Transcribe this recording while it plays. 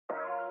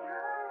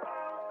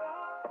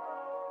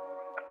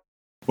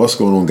What's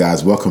going on,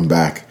 guys? Welcome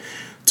back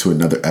to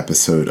another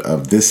episode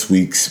of this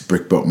week's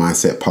Brick Built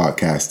Mindset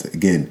podcast.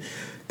 Again,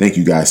 thank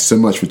you guys so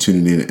much for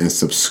tuning in and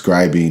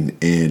subscribing.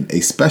 And a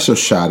special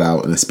shout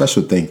out and a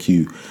special thank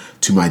you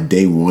to my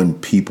day one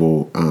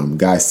people.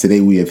 Guys,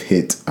 today we have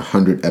hit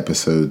 100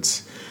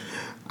 episodes.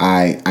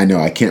 I know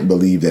I can't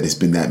believe that it's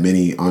been that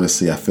many.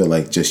 Honestly, I feel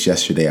like just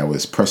yesterday I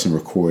was pressing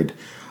record,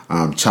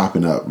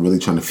 chopping up, really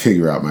trying to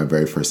figure out my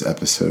very first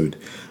episode.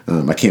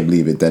 I can't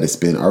believe it that it's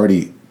been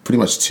already pretty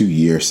much 2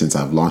 years since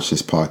I've launched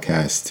this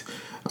podcast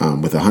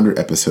with 100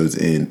 episodes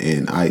in,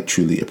 and I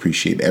truly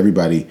appreciate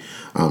everybody,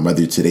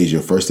 whether today's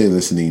your first day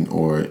listening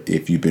or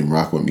if you've been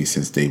rocking with me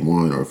since day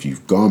one or if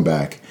you've gone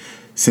back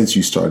since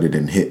you started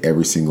and hit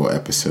every single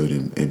episode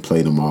and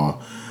played them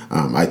all.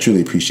 I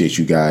truly appreciate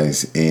you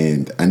guys,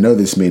 and I know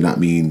this may not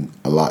mean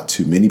a lot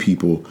to many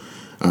people.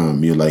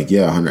 You're like,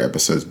 yeah, 100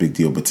 episodes, big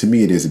deal. But to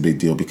me, it is a big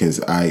deal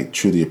because I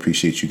truly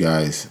appreciate you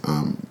guys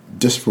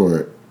just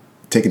for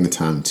taking the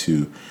time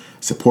to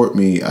support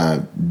me.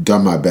 I've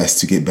done my best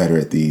to get better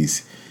at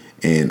these.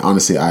 And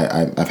honestly,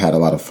 I've had a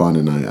lot of fun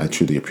and I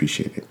truly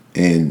appreciate it.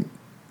 And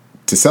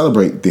to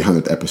celebrate the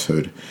 100th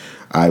episode,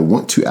 I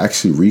want to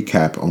actually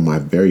recap on my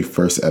very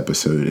first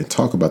episode and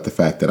talk about the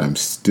fact that I'm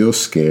still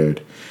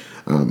scared.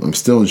 I'm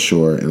still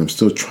unsure and I'm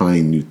still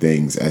trying new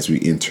things as we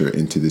enter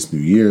into this new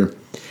year.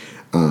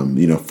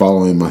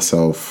 Following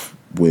myself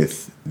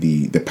with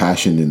the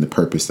passion and the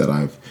purpose that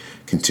I've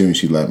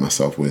continuously led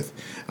myself with,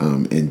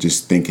 and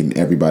just thanking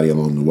everybody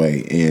along the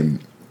way.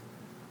 And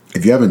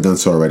if you haven't done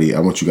so already, I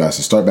want you guys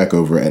to start back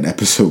over at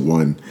episode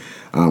 1,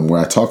 where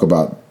I talk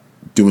about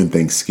doing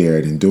things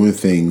scared and doing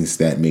things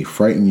that may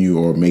frighten you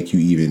or make you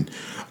even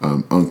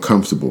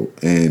uncomfortable.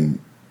 And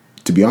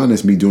to be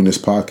honest, me doing this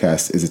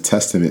podcast is a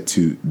testament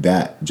to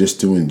that,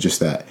 doing just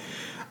that.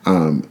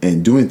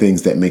 And doing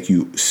things that make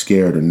you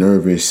scared or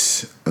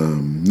nervous.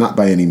 Not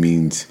by any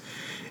means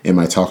am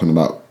I talking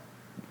about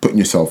putting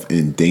yourself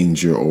in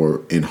danger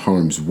or in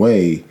harm's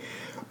way,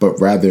 but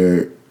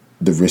rather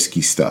the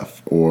risky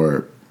stuff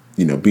or,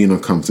 being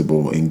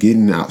uncomfortable and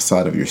getting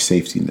outside of your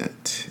safety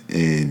net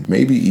and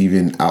maybe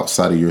even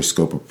outside of your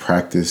scope of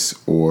practice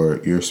or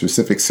your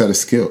specific set of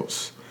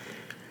skills.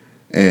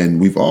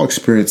 And we've all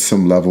experienced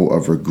some level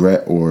of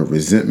regret or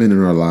resentment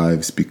in our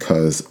lives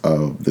because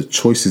of the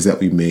choices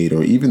that we made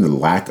or even the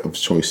lack of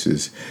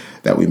choices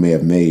that we may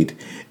have made.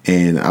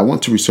 And I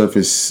want to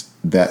resurface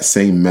that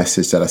same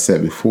message that I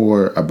said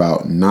before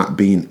about not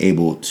being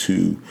able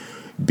to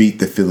beat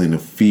the feeling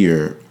of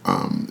fear,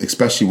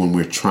 especially when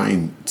we're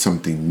trying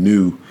something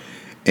new.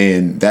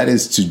 And that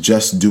is to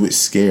just do it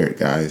scared,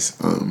 guys.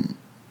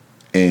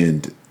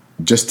 And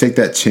just take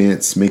that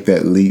chance, make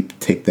that leap,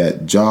 take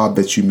that job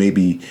that you may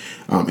be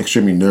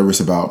extremely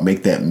nervous about,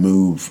 make that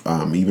move,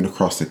 even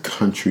across the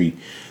country,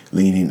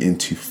 leaning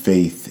into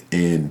faith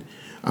and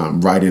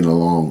riding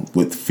along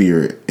with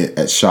fear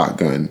at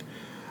shotgun.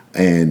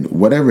 And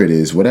whatever it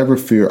is, whatever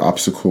fear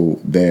obstacle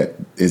that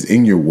is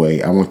in your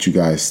way, I want you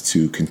guys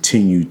to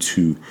continue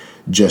to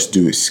just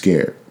do it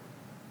scared.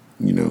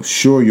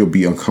 Sure, you'll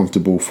be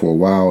uncomfortable for a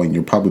while and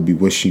you'll probably be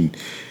wishing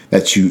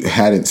that you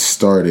hadn't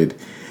started.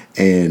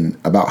 And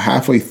about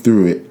halfway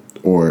through it,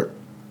 or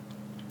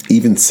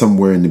even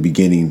somewhere in the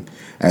beginning,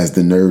 as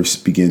the nerves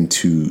begin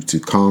to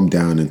calm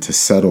down and to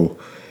settle,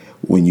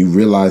 when you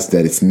realize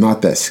that it's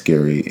not that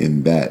scary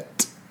and that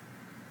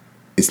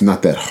it's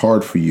not that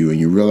hard for you, and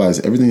you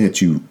realize everything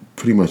that you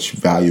pretty much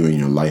value in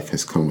your life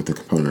has come with a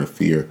component of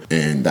fear,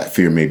 and that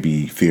fear may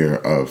be fear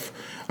of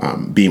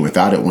being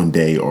without it one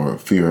day, or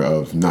fear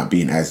of not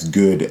being as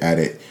good at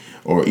it,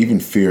 or even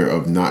fear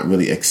of not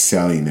really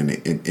excelling in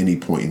it at any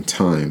point in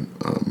time.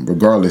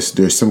 Regardless,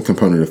 there's some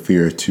component of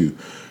fear to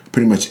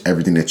pretty much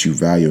everything that you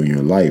value in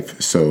your life.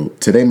 So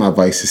today, my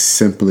advice is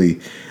simply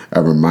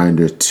a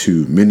reminder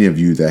to many of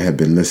you that have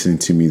been listening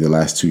to me the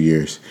last 2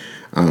 years,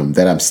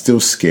 that I'm still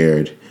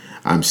scared.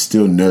 I'm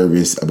still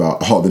nervous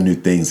about all the new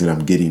things that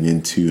I'm getting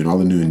into and all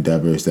the new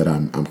endeavors that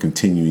I'm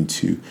continuing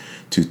to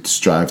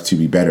strive to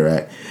be better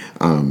at.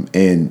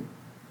 And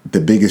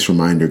the biggest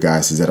reminder,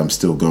 guys, is that I'm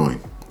still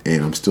going.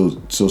 And I'm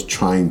still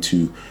trying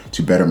to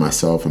better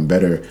myself and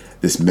better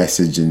this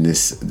message and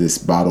this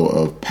bottle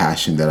of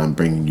passion that I'm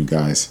bringing you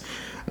guys.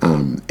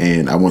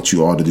 And I want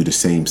you all to do the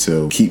same.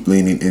 So keep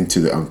leaning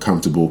into the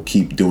uncomfortable.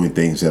 Keep doing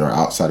things that are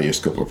outside of your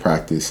scope of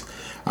practice.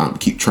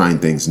 Keep trying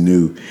things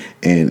new.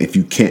 And if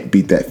you can't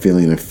beat that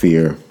feeling of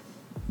fear,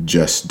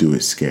 just do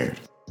it scared.